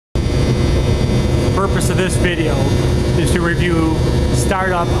purpose of this video is to review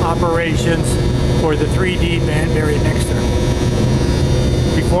startup operations for the 3D Banbury mixer.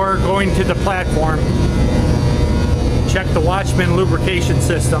 Before going to the platform, check the Watchman lubrication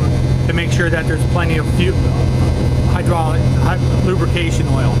system to make sure that there's plenty of hydraulic lubrication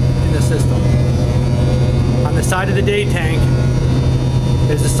oil in the system. On the side of the day tank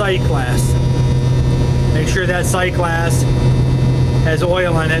is the sight glass. Make sure that sight glass has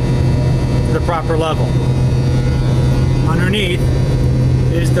oil in it to the proper level. Underneath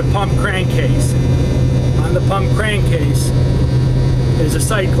is the pump crankcase. On the pump crankcase is a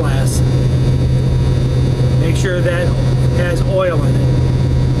sight glass. Make sure that has oil in it.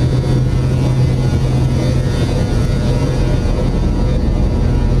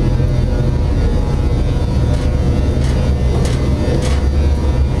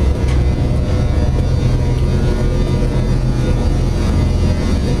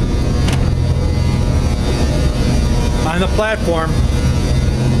 On the platform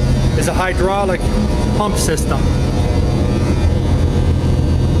is a hydraulic pump system.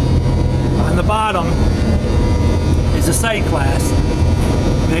 On the bottom is a sight glass.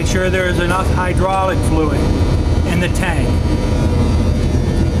 Make sure there is enough hydraulic fluid in the tank.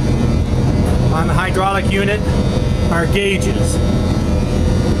 On the hydraulic unit are gauges.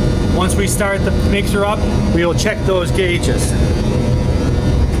 Once we start the mixer up, we will check those gauges.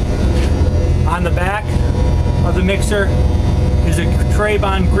 On the back of the mixer is a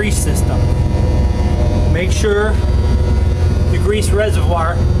Trabon grease system. Make sure the grease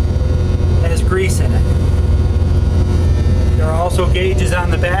reservoir has grease in it. There are also gauges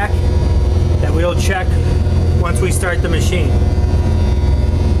on the back that we'll check once we start the machine.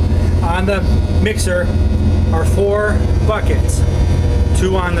 On the mixer are 4 buckets,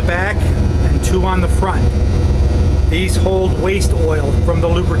 2 on the back and 2 on the front. These hold waste oil from the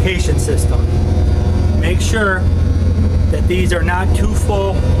lubrication system. Make sure that these are not too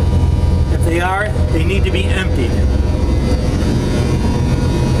full. If they are, they need to be emptied.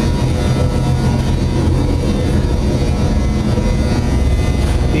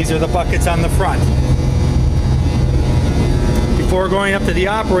 These are the buckets on the front. Before going up to the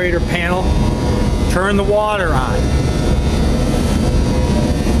operator panel, turn the water on.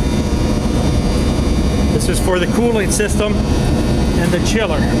 This is for the cooling system and the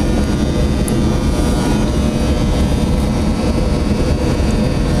chiller.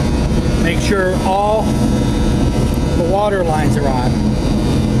 Make sure all the water lines are on.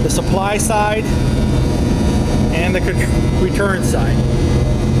 The supply side and the return side.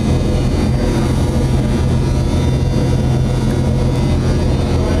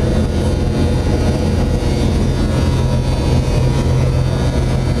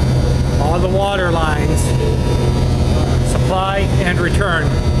 All the water lines, supply and return,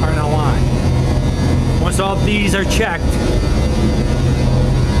 are now on. Once all these are checked,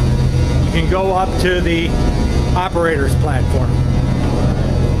 you can go up to the operator's platform.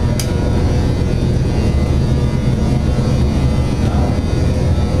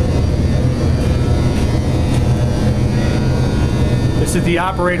 This is the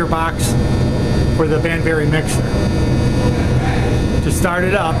operator box for the Banbury mixer. To start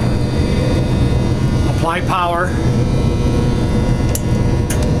it up, apply power.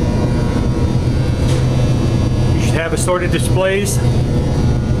 You should have assorted displays.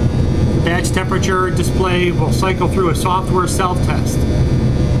 Batch temperature display will cycle through a software self-test.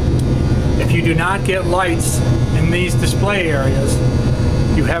 If you do not get lights in these display areas,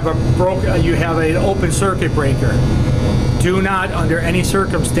 you have an open circuit breaker. Do not, under any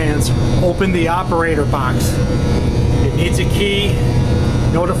circumstance, open the operator box. It needs a key.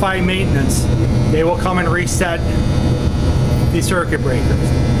 Notify maintenance. They will come and reset the circuit breakers.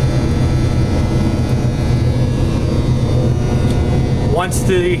 Once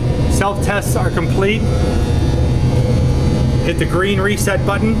the self-tests are complete, hit the green reset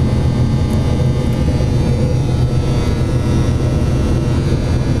button.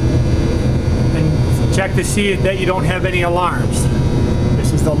 And check to see that you don't have any alarms.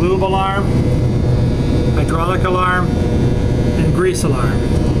 This is the lube alarm, hydraulic alarm, and grease alarm.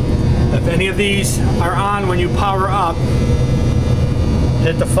 If any of these are on when you power up,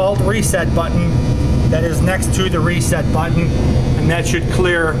 hit the default reset button that is next to the reset button, and that should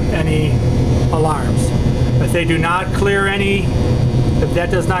clear any alarms. If they do not clear any, if that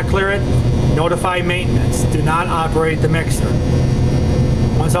does not clear it, notify maintenance. Do not operate the mixer.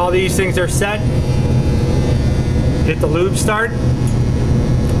 Once all these things are set, hit the lube start,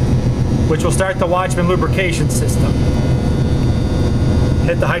 which will start the Watchman lubrication system.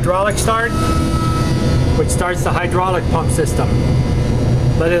 Hit the hydraulic start, which starts the hydraulic pump system.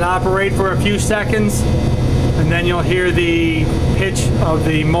 Let it operate for a few seconds, and then you'll hear the pitch of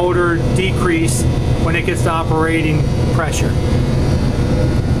the motor decrease when it gets to operating pressure.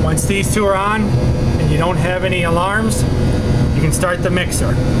 Once these two are on and you don't have any alarms, you can start the mixer.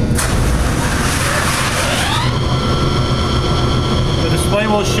 The display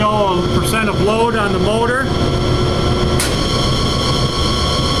will show a percent of load on the motor.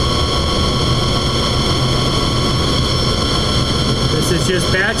 This is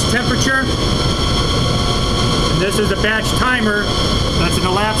just batch temperature. And this is a batch timer. That's an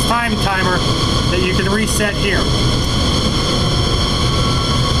elapsed time timer that you can reset here.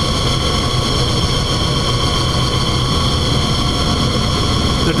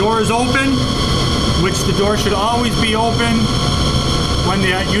 The door is open, which the door should always be open when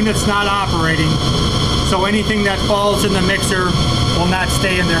the unit's not operating. So anything that falls in the mixer will not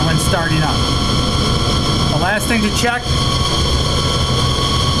stay in there when starting up. The last thing to check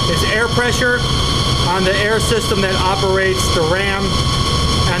is air pressure on the air system that operates the ram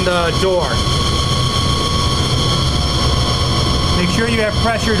and the door. Make sure you have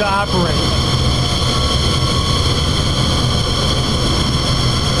pressure to operate.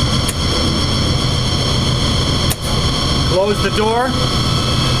 Close the door.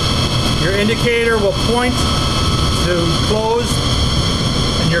 Your indicator will point to close,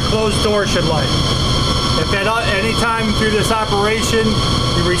 and your closed door should light. If at any time through this operation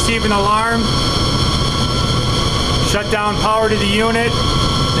you receive an alarm, shut down power to the unit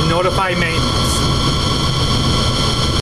and notify maintenance.